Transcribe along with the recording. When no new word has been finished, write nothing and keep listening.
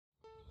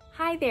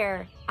Hi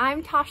there,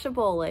 I'm Tasha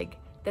Bohlig,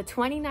 the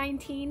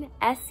 2019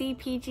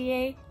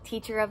 SCPGA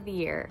Teacher of the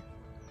Year.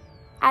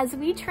 As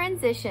we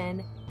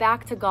transition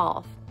back to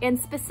golf, and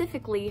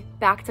specifically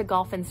back to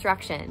golf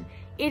instruction,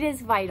 it is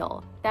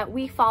vital that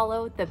we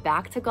follow the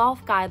Back to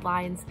Golf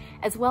guidelines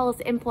as well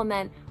as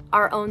implement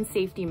our own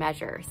safety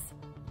measures.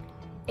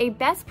 A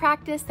best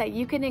practice that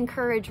you can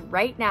encourage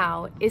right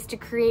now is to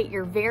create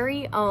your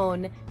very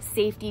own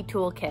safety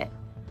toolkit.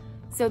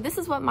 So this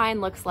is what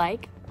mine looks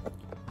like.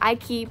 I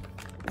keep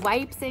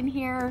wipes in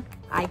here,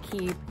 I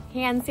keep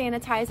hand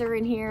sanitizer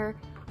in here,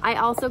 I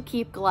also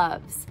keep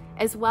gloves,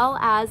 as well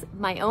as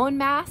my own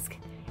mask,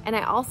 and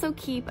I also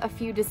keep a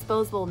few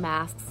disposable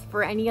masks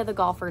for any of the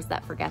golfers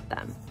that forget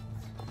them.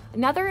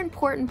 Another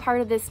important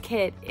part of this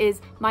kit is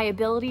my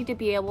ability to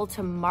be able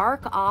to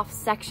mark off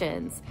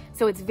sections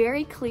so it's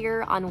very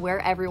clear on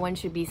where everyone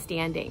should be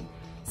standing.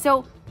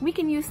 So we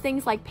can use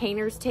things like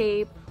painter's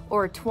tape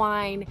or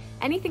twine,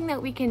 anything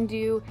that we can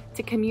do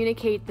to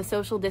communicate the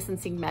social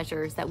distancing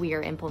measures that we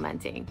are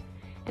implementing.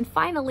 And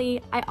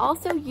finally, I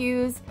also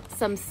use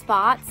some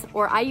spots,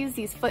 or I use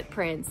these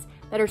footprints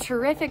that are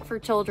terrific for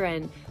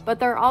children,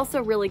 but they're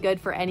also really good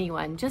for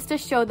anyone, just to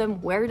show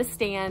them where to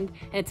stand,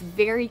 and it's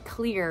very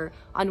clear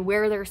on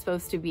where they're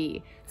supposed to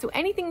be. So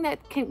anything that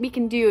we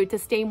can do to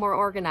stay more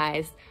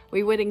organized,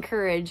 we would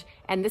encourage,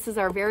 and this is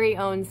our very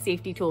own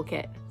safety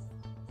toolkit.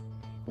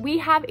 We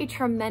have a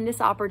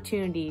tremendous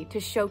opportunity to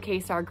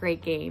showcase our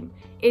great game.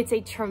 It's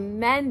a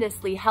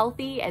tremendously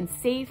healthy and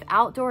safe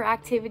outdoor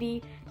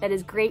activity that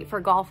is great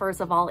for golfers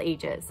of all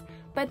ages,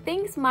 but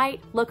things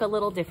might look a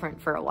little different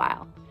for a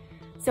while.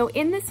 So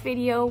in this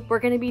video, we're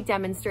going to be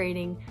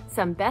demonstrating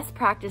some best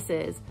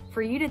practices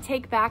for you to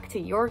take back to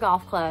your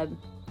golf club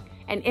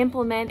and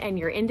implement in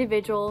your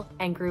individual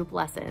and group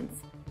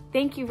lessons.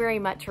 Thank you very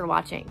much for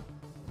watching.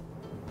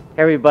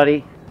 Hey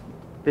everybody,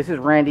 this is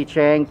Randy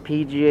Chang,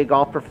 PGA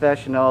Golf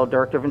Professional,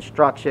 Director of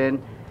Instruction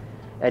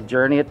at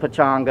Journey at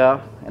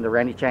Pechanga and the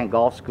Randy Chang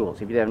Golf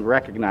Schools. If you haven't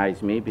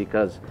recognized me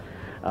because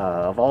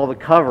of all the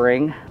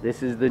covering,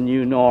 this is the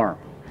new norm.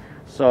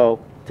 So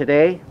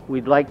today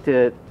we'd like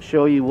to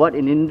show you what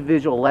an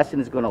individual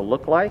lesson is going to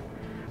look like,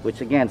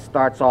 which again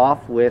starts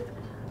off with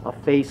a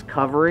face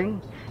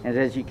covering. And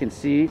as you can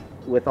see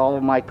with all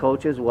of my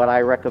coaches, what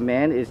I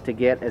recommend is to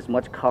get as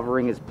much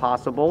covering as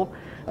possible.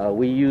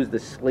 We use the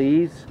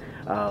sleeves,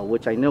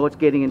 which I know it's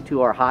getting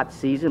into our hot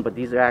season, but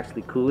these are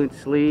actually coolant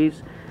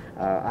sleeves.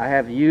 I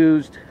have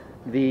used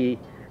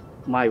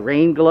my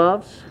rain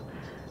gloves.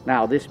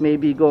 Now this may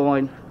be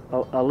going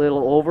a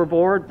little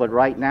overboard, but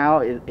right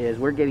now as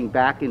we're getting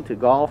back into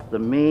golf, the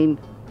main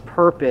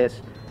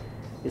purpose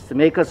is to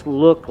make us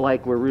look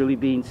like we're really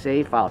being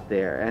safe out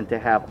there and to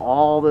have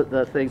all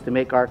the things to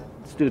make our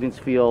students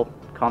feel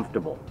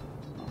comfortable.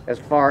 As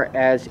far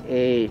as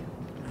a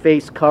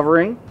face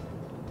covering,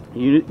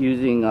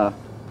 using a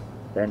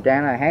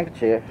bandana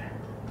handkerchief,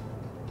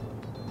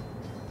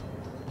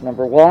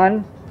 number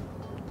one,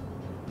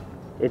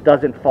 it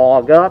doesn't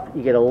fog up.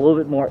 You get a little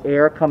bit more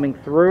air coming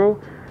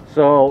through,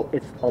 so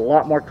it's a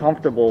lot more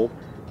comfortable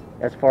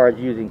as far as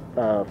using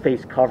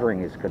face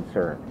covering is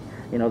concerned.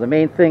 You know, the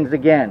main things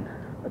again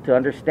to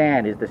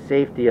understand is the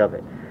safety of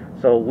it.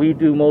 So we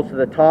do most of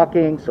the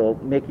talking, so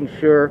making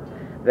sure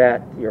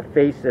that your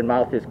face and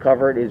mouth is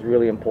covered is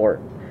really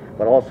important.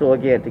 But also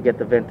again, to get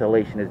the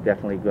ventilation is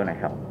definitely going to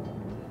help.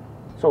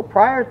 So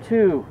prior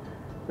to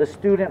the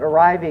student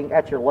arriving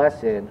at your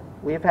lesson,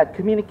 we have had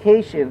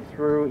communication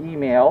through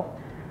email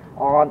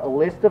on a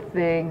list of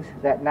things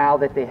that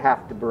they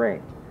have to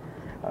bring.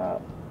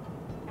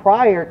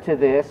 Prior to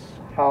this,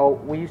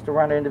 how we used to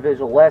run our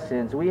individual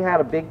lessons, we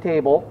had a big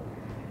table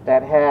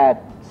that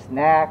had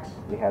snacks,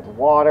 we had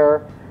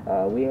water,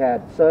 we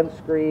had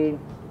sunscreen,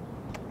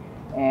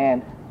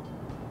 and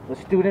the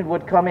student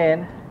would come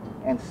in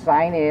and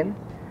sign in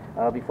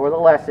before the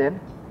lesson.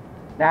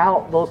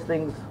 Now those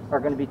things are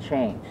going to be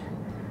changed.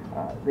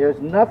 There's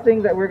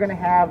nothing that we're going to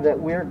have that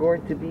we're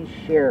going to be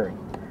sharing.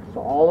 So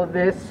all of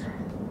this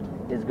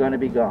is going to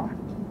be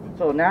gone.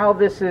 So now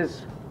this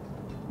is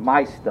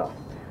my stuff.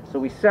 So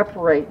we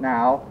separate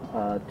now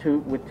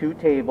with two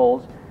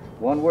tables.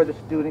 One where the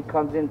student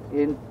comes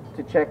in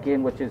to check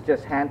in, which is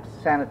just hand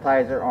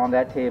sanitizer on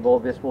that table.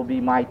 This will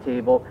be my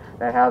table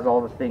that has all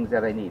the things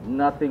that I need.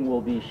 Nothing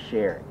will be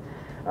shared.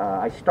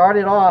 I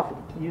started off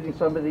using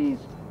some of these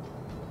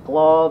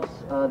gloves,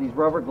 these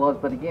rubber gloves,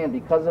 but again,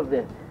 because of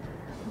the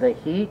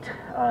heat,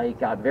 it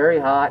got very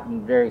hot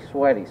and very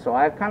sweaty. So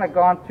I've kind of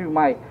gone through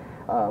my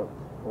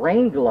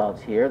rain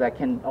gloves here that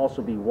can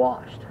also be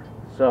washed.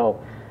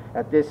 So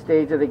at this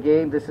stage of the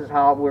game, this is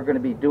how we're going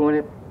to be doing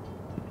it.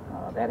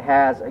 That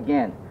has,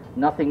 again,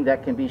 nothing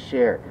that can be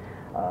shared.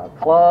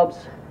 Clubs,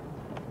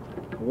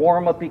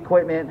 warm-up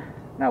equipment.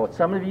 Now with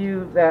some of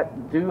you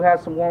that do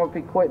have some warm-up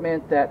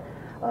equipment that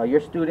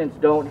your students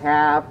don't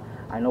have,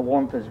 I know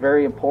warm-up is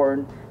very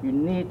important. You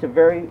need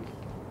to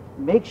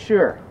make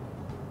sure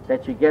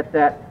that you get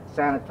that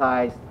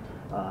sanitized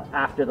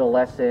after the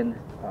lesson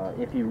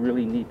if you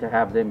really need to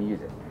have them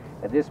use it.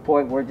 At this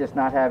point, we're just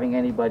not having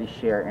anybody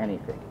share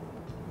anything.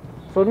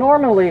 So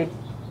normally,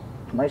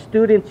 My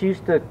students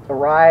used to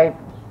arrive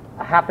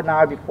a half an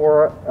hour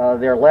before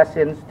their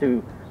lessons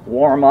to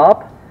warm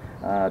up,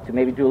 to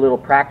maybe do a little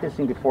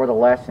practicing before the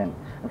lesson.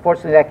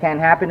 Unfortunately, that can't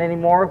happen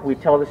anymore. We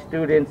tell the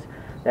students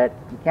that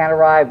you can't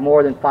arrive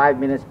more than 5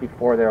 minutes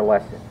before their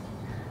lesson.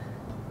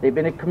 They've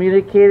been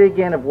communicated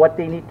again of what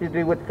they need to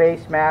do with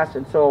face masks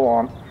and so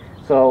on.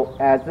 So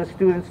as the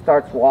student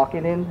starts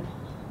walking in,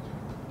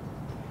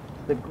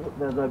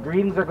 the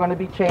greetings are going to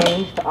be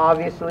changed.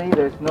 Obviously,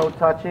 there's no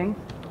touching.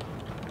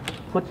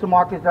 Put some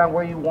markers down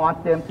where you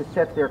want them to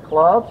set their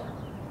clubs.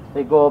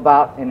 They go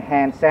about and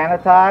hand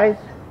sanitize.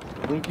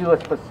 We do a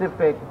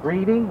specific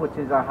greeting, which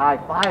is our high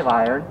five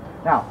iron.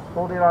 Now,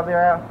 hold it on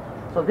there.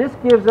 So this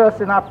gives us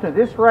an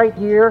opportunity. This right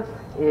here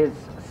is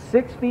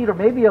 6 feet or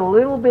maybe a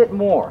little bit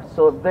more.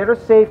 So better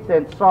safe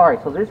than sorry.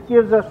 So this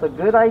gives us a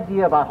good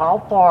idea about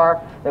how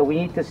far that we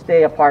need to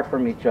stay apart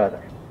from each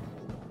other.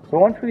 So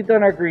once we've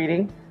done our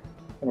greeting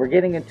and we're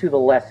getting into the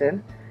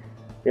lesson,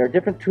 there are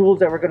different tools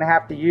that we're going to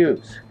have to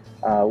use.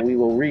 We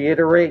will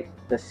reiterate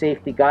the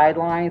safety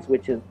guidelines,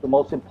 which is the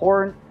most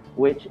important,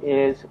 which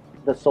is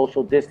the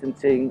social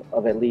distancing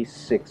of at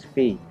least 6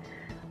 feet.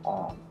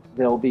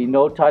 There will be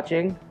no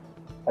touching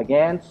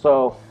again,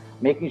 so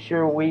making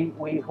sure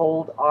we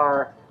hold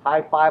our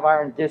high five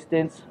iron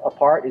distance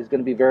apart is going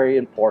to be very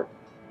important.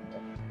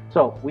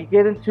 So we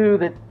get into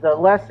the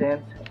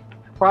lessons.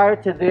 Prior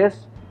to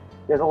this,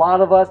 there's a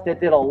lot of us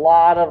that did a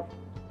lot of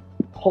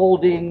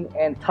holding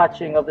and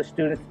touching of the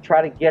students to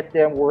try to get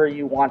them where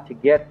you want to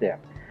get them.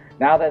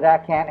 Now that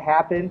that can't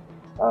happen,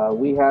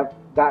 we have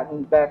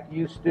gotten back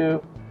used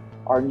to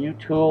our new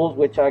tools,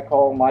 which I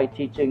call my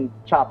teaching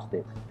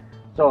chopsticks.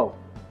 So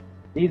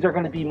these are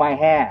going to be my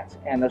hands,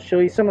 and I'll show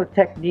you some of the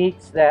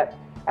techniques that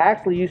I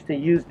actually used to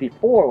use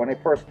before when I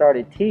first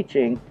started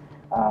teaching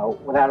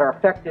that are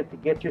effective to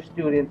get your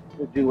students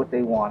to do what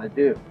they want to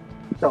do.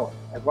 So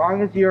as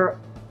long as you're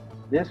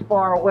this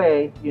far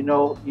away, you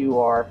know you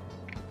are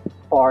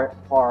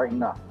far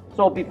enough.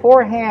 So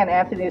beforehand,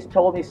 Anthony has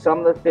told me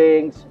some of the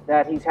things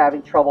that he's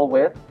having trouble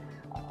with.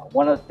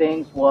 One of the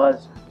things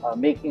was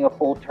making a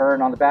full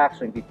turn on the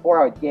backswing.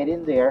 Before I would get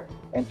in there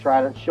and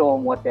try to show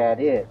him what that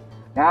is.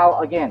 Now,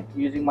 again,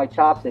 using my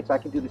chopsticks, I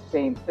can do the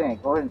same thing.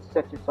 Go ahead and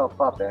set yourself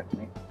up,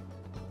 Anthony.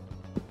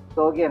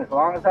 So again, as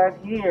long as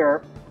I'm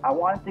here, I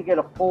wanted to get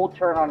a full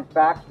turn on his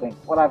backswing.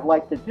 What I'd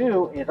like to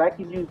do is I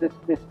can use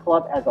this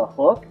club as a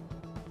hook,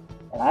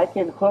 and I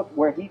can hook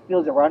where he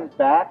feels it around his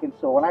back. And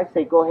so when I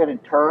say go ahead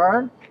and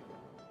turn,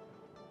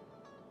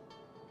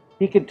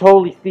 he can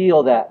totally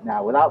feel that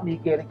now without me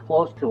getting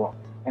close to him.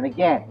 And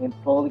again, in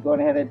slowly going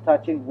ahead and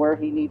touching where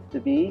he needs to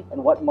be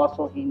and what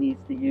muscle he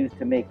needs to use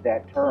to make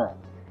that turn.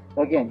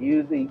 So again,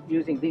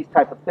 using these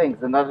type of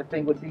things. Another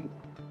thing would be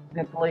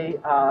simply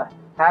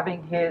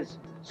having his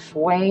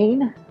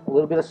swaying, a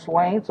little bit of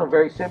swaying. So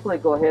very simply,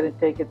 go ahead and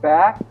take it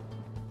back.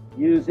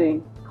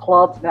 Using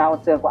clubs now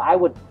instead of, I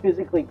would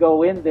physically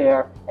go in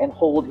there and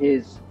hold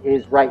his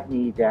right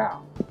knee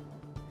down.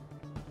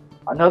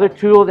 Another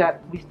tool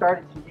that we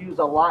started to use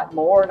a lot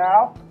more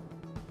now,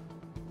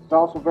 it's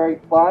also very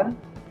fun.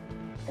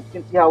 As you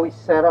can see how we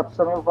set up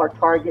some of our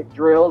target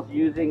drills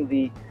using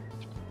the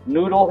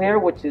noodle here,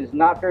 which is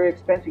not very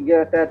expensive. You get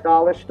at that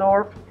dollar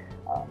store.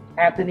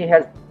 Anthony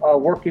has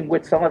working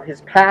with some of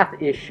his path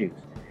issues.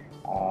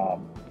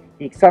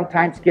 He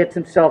sometimes gets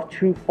himself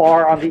too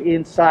far on the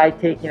inside,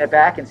 taking it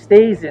back, and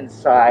stays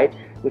inside,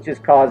 which is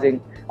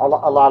causing a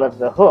lot of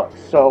the hooks.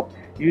 So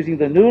using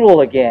the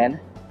noodle again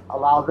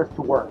allows us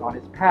to work on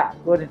his path.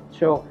 Go ahead and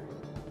show.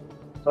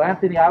 So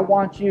Anthony, I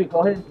want you,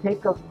 go ahead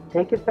and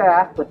take it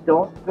back, but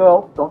don't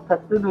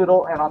touch the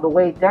noodle, and on the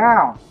way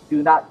down,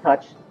 do not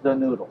touch the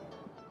noodle.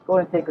 Go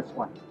ahead and take a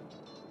swing.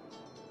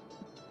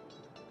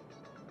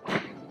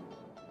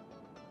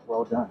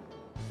 Well done.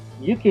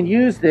 You can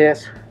use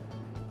this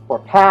for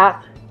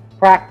path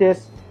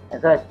practice.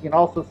 As you can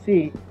also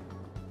see,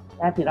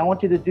 Anthony, I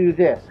want you to do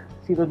this.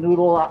 See the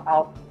noodle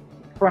out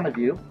in front of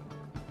you.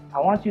 I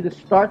want you to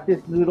start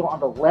this noodle on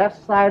the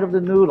left side of the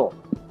noodle.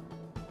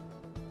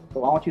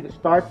 So I want you to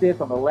start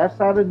this on the left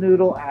side of the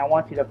noodle, and I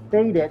want you to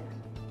fade it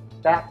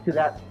back to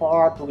that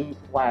far blue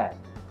flag.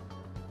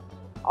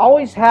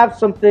 Always have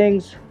some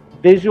things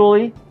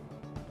visually,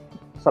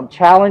 some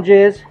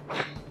challenges.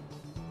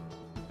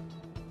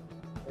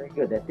 Very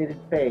good, that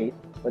didn't fade,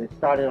 but it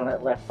started on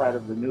that left side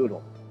of the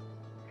noodle.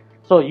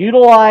 So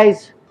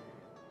utilize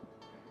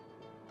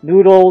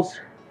noodles,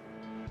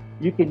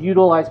 you can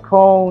utilize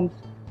cones,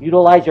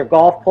 utilize your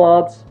golf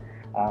clubs,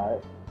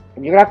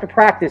 and you're going to have to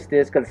practice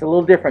this because it's a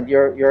little different.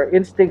 Your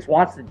instincts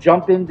wants to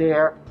jump in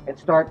there and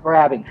start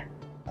grabbing.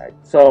 All right,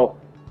 so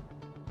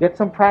get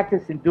some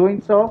practice in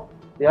doing so.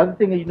 The other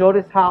thing is, you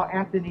notice how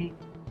Anthony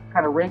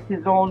kind of ranked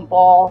his own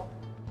ball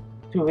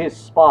to his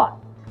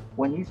spot.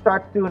 When he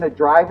starts doing a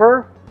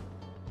driver,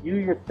 you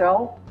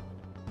yourself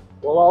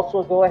will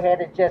also go ahead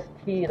and just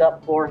tee it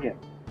up for him.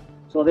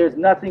 So there's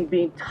nothing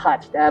being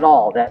touched at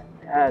all that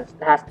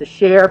has to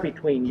share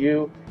between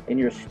you and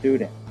your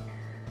student.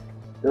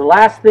 The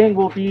last thing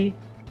will be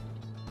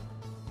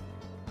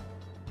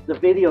the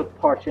video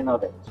portion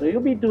of it. So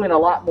you'll be doing a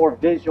lot more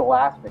visual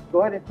aspects.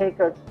 Go ahead and take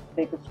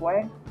a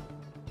swing.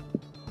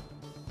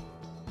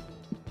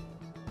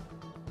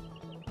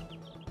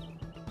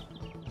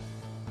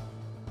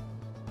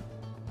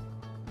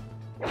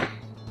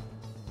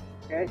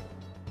 Okay.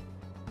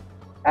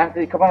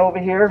 Anthony, come on over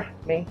here.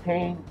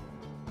 Maintain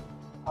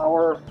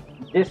our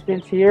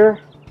distance here.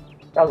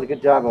 That was a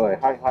good job, boy.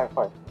 High five.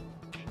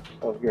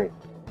 That was great.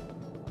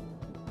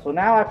 So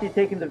now after you've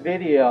taken the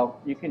video,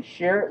 you can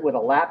share it with a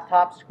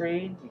laptop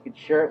screen. You can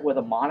share it with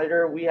a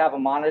monitor. We have a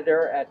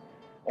monitor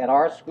at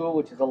our school,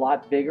 which is a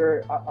lot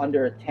bigger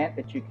under a tent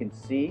that you can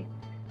see.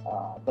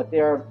 But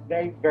there are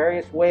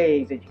various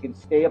ways that you can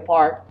stay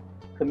apart,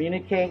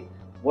 communicate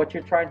what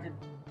you're trying to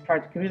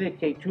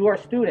communicate to our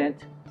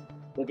student,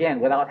 again,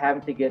 without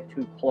having to get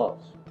too close.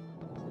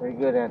 Very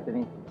good,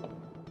 Anthony.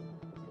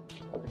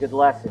 That's a good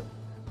lesson.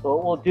 So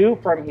what we'll do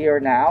from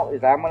here now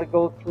is I'm going to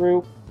go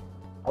through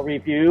a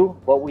review,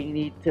 what we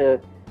need to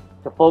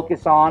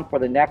focus on for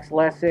the next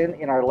lesson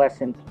in our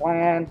lesson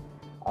plan.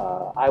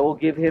 I will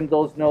give him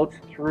those notes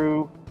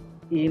through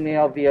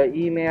via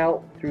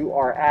email, through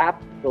our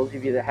app. Those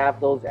of you that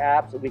have those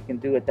apps, we can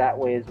do it that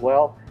way as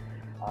well.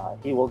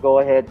 He will go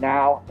ahead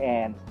now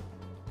and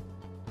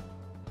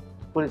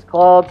put his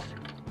gloves,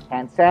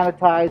 hand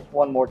sanitize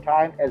one more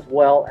time, as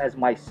well as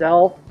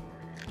myself.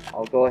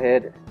 I'll go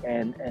ahead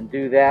and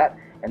do that.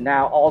 And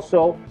now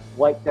also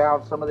wipe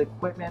down some of the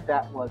equipment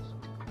that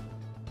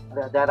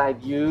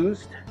I've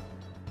used,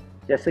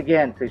 just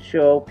again to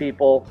show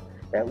people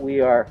that we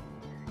are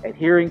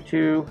adhering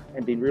to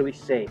and being really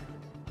safe.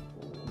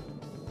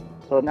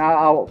 So now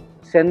I'll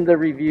send the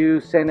review,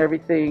 send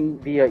everything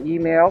via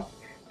email.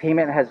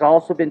 Payment has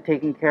also been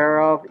taken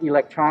care of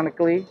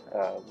electronically.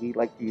 We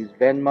like to use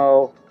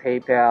Venmo,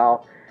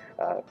 PayPal,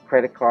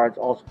 credit cards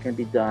also can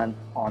be done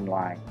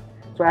online.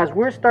 So as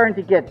we're starting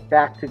to get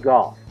back to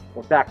golf,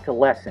 or back to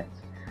lessons,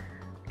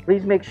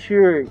 please make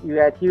sure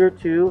you adhere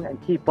to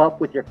and keep up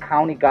with your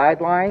county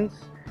guidelines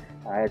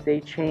as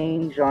they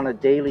change on a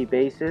daily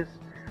basis.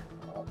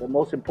 The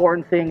most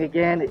important thing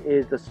again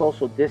is the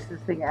social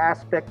distancing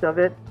aspect of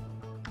it.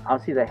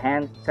 Obviously the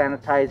hand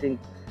sanitizing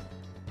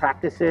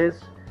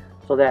practices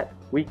so that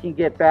we can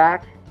get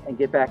back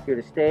here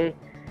to stay.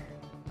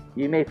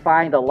 You may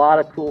find a lot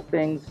of cool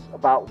things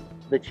about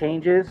the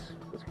changes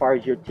as far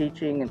as your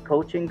teaching and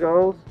coaching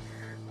goes.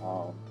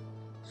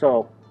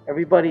 So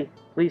everybody,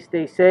 please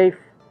stay safe,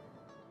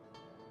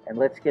 and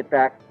let's get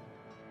back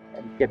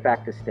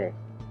to stay.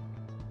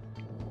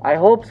 I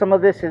hope some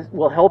of this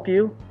will help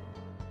you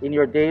in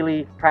your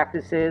daily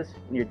practices,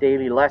 in your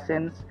daily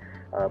lessons.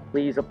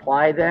 Please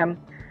apply them.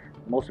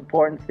 The most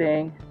important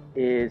thing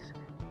is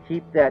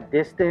keep that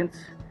distance.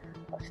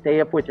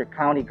 Stay up with your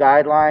county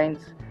guidelines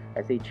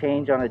as they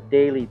change on a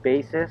daily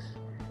basis.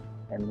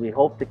 And we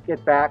hope to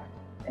get back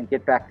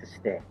to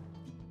stay.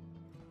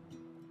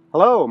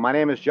 Hello, my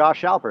name is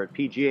Josh Alpert,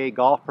 PGA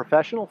golf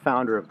professional,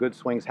 founder of Good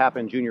Swings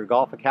Happen Junior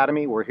Golf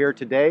Academy. We're here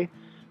today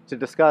to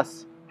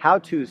discuss how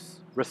to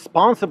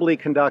responsibly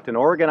conduct an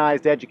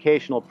organized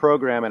educational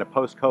program in a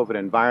post-COVID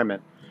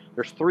environment.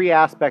 There's three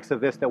aspects of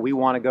this that we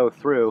want to go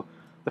through.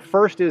 The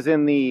first is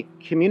in the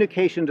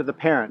communication to the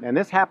parent, and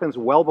this happens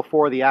well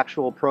before the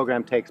actual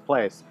program takes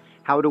place.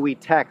 How do we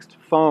text,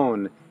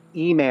 phone,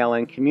 email,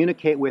 and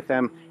communicate with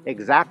them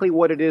exactly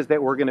what it is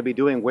that we're going to be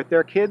doing with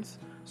their kids,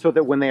 so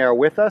that when they are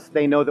with us,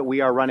 they know that we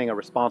are running a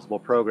responsible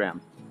program.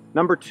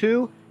 Number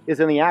two is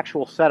in the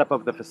actual setup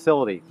of the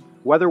facility.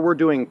 Whether we're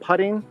doing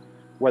putting,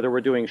 whether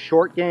we're doing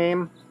short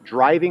game,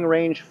 driving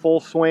range, full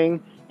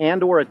swing,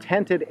 and or a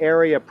tented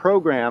area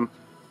program,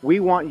 we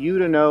want you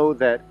to know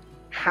that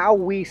how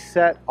we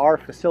set our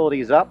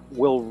facilities up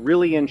will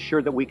really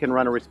ensure that we can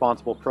run a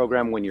responsible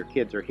program when your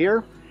kids are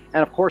here.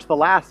 And of course, the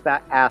last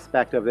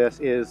aspect of this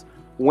is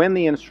when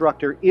the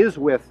instructor is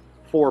with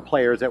 4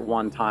 players at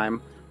one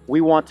time, we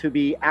want to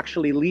be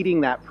actually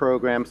leading that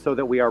program so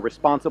that we are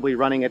responsibly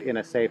running it in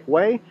a safe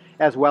way,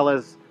 as well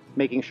as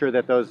making sure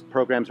that those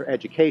programs are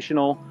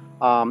educational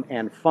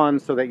and fun,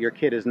 so that your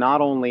kid is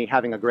not only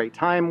having a great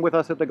time with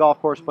us at the golf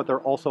course, but they're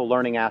also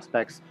learning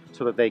aspects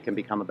so that they can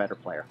become a better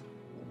player.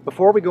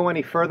 Before we go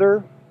any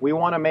further, we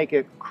want to make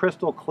it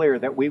crystal clear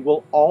that we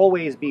will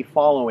always be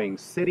following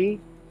city,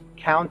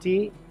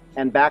 county,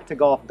 and back to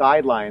golf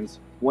guidelines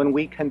when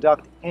we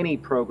conduct any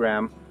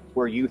program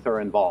where youth are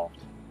involved.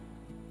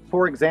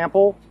 For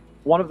example,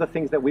 one of the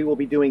things that we will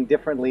be doing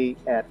differently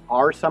at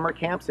our summer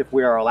camps, if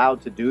we are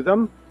allowed to do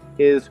them,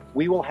 is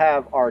we will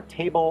have our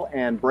table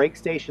and break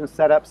station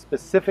set up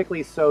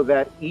specifically so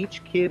that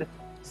each kid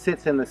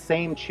sits in the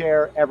same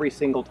chair every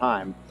single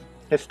time.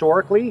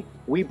 Historically,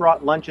 we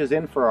brought lunches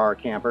in for our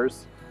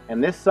campers,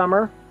 and this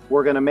summer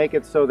we're going to make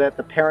it so that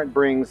the parent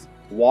brings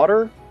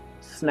water,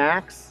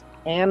 snacks,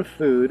 and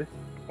food,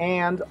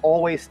 and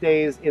always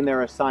stays in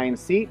their assigned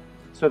seat,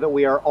 so that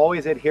we are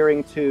always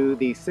adhering to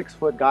the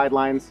 6-foot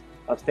guidelines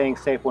of staying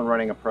safe when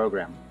running a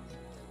program.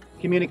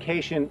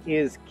 Communication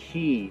is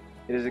key.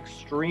 It is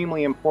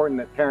extremely important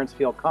that parents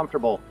feel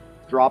comfortable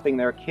dropping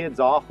their kids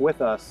off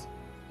with us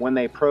when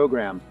they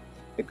program.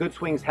 The Good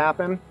Swings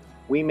Happen,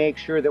 we make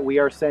sure that we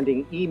are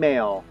sending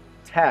email,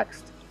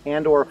 text,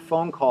 and/or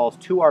phone calls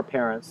to our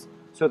parents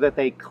so that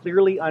they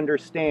clearly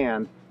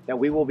understand that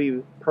we will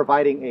be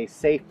providing a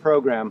safe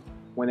program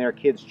when their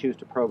kids choose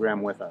to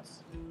program with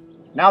us.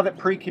 Now that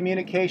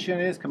pre-communication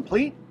is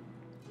complete,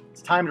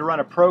 it's time to run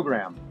a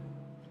program.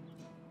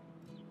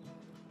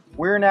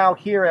 We're now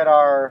here at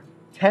our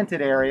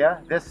tented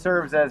area. This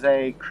serves as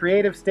a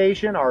creative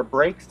station, our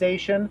break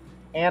station,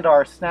 and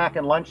our snack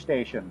and lunch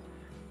station.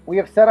 We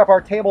have set up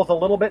our tables a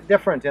little bit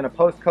different in a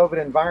post-COVID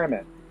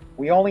environment.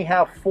 We only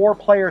have 4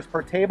 players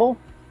per table.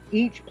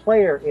 Each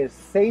player is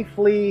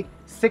safely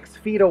 6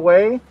 feet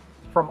away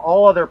from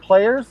all other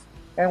players,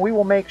 and we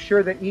will make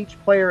sure that each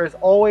player is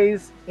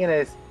always in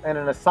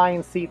an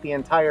assigned seat the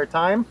entire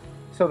time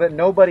so that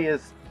nobody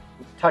is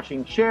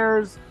touching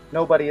chairs,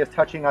 nobody is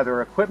touching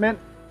other equipment.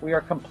 We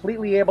are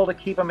completely able to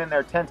keep them in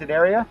their tented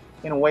area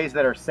in ways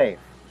that are safe.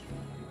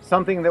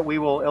 Something that we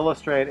will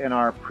illustrate in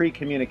our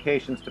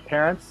pre-communications to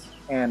parents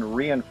and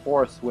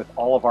reinforce with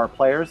all of our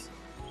players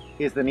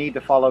is the need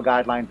to follow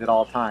guidelines at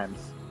all times.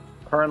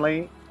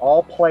 Currently,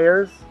 all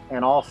players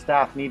and all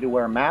staff need to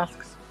wear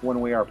masks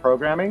when we are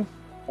programming,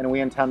 and we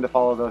intend to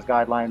follow those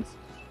guidelines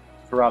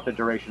throughout the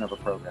duration of a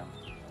program.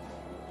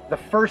 The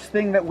first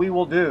thing that we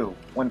will do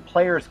when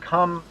players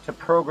come to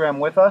program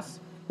with us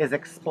is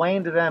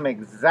explain to them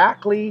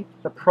exactly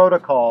the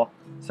protocol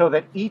so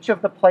that each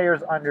of the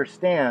players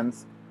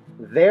understands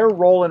their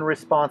role and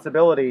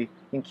responsibility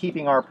in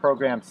keeping our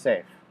program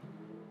safe.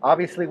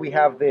 Obviously, we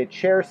have the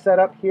chairs set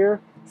up here,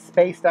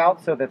 spaced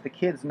out so that the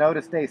kids know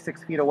to stay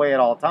 6 feet away at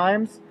all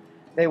times.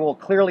 They will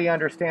clearly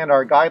understand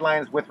our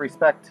guidelines with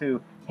respect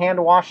to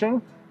hand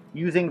washing,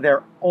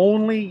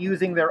 only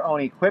using their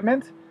own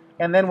equipment.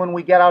 And then when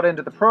we get out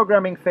into the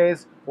programming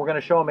phase, we're going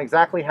to show them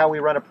exactly how we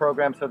run a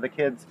program so the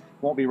kids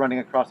won't be running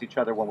across each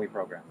other when we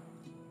program.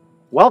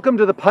 Welcome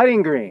to the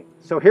putting green.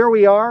 So here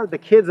we are. The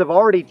kids have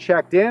already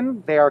checked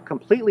in. They are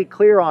completely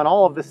clear on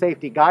all of the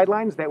safety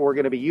guidelines that we're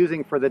going to be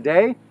using for the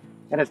day,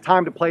 and it's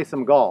time to play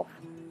some golf.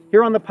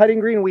 Here on the putting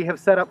green, we have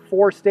set up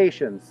 4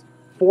 stations,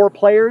 4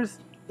 players.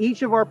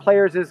 Each of our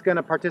players is going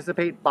to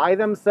participate by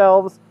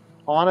themselves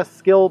on a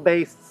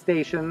skill-based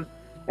station,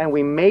 and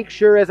we make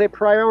sure as a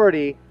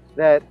priority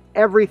that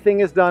everything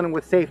is done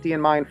with safety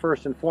in mind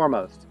first and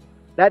foremost.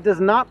 That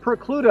does not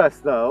preclude us,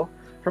 though,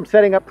 from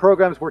setting up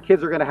programs where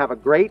kids are going to have a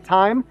great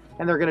time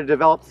and they're going to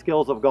develop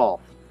skills of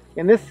golf.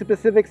 In this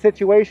specific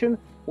situation,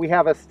 we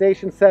have a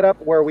station set up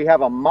where we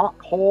have a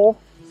mock hole,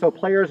 so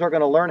players are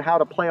going to learn how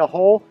to play a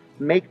hole,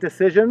 make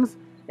decisions,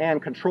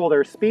 and control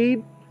their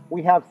speed.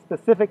 We have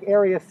specific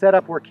areas set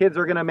up where kids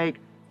are going to make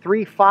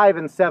 3, 5,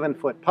 and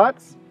 7-foot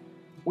putts.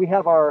 We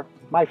have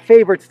my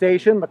favorite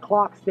station, the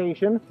clock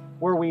station,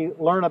 where we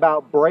learn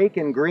about break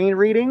and green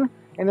reading.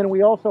 And then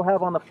we also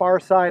have on the far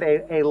side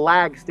a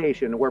lag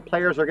station where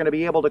players are going to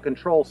be able to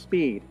control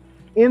speed.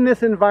 In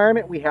this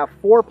environment, we have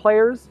 4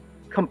 players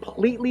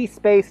completely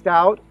spaced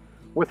out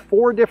with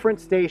 4 different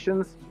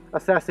stations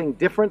assessing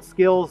different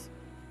skills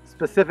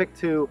specific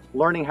to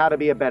learning how to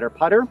be a better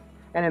putter.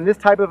 And in this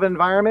type of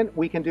environment,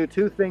 we can do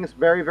 2 things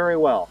very, very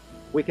well.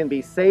 We can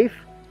be safe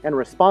and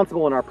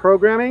responsible in our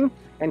programming,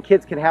 and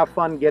kids can have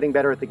fun getting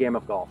better at the game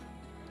of golf.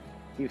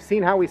 You've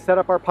seen how we set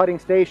up our putting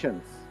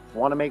stations. I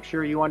want to make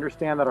sure you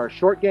understand that our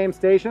short game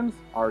stations,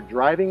 our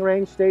driving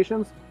range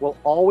stations, will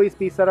always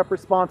be set up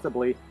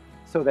responsibly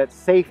so that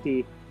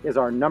safety is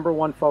our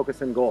 #1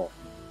 focus and goal.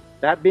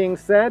 That being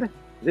said,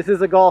 this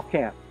is a golf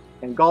camp,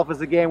 and golf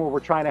is a game where we're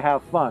trying to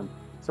have fun.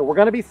 So we're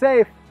going to be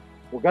safe,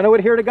 we're going to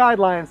adhere to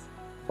guidelines,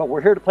 but we're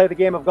here to play the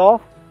game of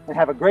golf and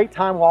have a great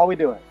time while we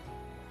do it.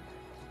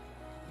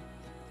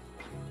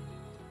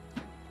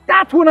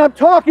 That's what I'm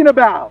talking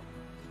about!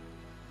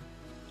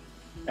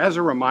 As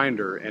a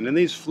reminder, and in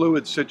these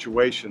fluid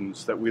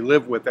situations that we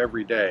live with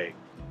every day,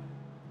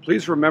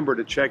 please remember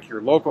to check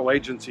your local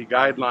agency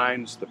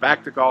guidelines, the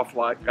Back to Golf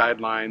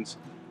guidelines,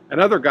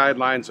 and other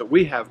guidelines that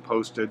we have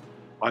posted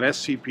on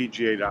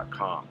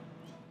scpga.com.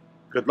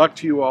 Good luck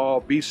to you all,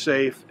 be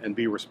safe, and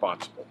be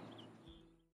responsible.